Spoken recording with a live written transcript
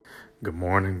Good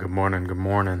morning, good morning, good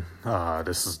morning.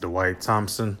 This is Dwight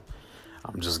Thompson.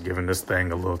 I'm just giving this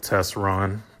thing a little test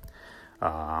run.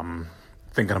 I'm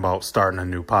thinking about starting a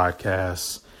new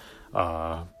podcast,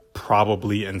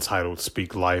 probably entitled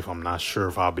Speak Life. I'm not sure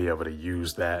if I'll be able to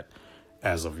use that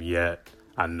as of yet.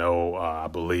 I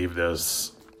believe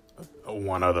there's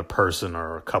one other person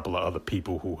or a couple of other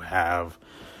people who have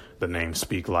the name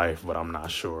Speak Life, but I'm not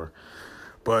sure.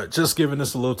 But just giving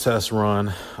this a little test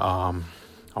run.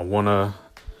 I want to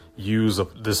use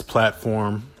this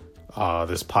platform,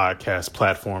 this podcast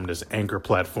platform, this Anchor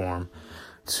platform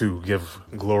to give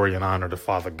glory and honor to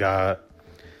Father God,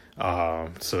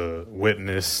 to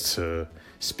witness, to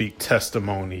speak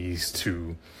testimonies,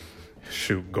 to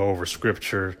go over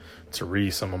scripture, to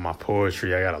read some of my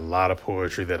poetry. I got a lot of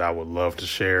poetry that I would love to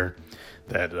share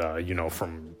that,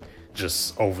 from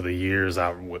just over the years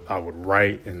I would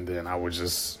write, and then I would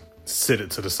just sit it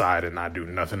to the side and not do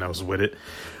nothing else with it.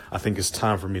 I think it's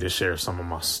time for me to share some of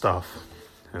my stuff.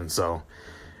 And so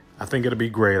I think it'll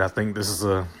be great. I think this is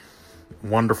a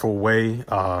wonderful way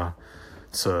to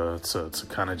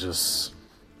kind of just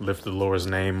lift the Lord's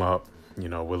name up. You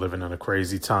know, we're living in a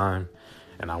crazy time,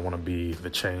 and I want to be the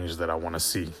change that I want to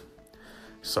see.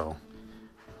 So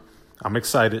I'm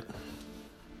excited.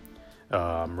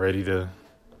 I'm ready to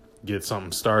get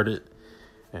something started,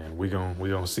 and we're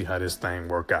gonna see how this thing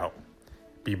work out.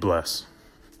 Be blessed.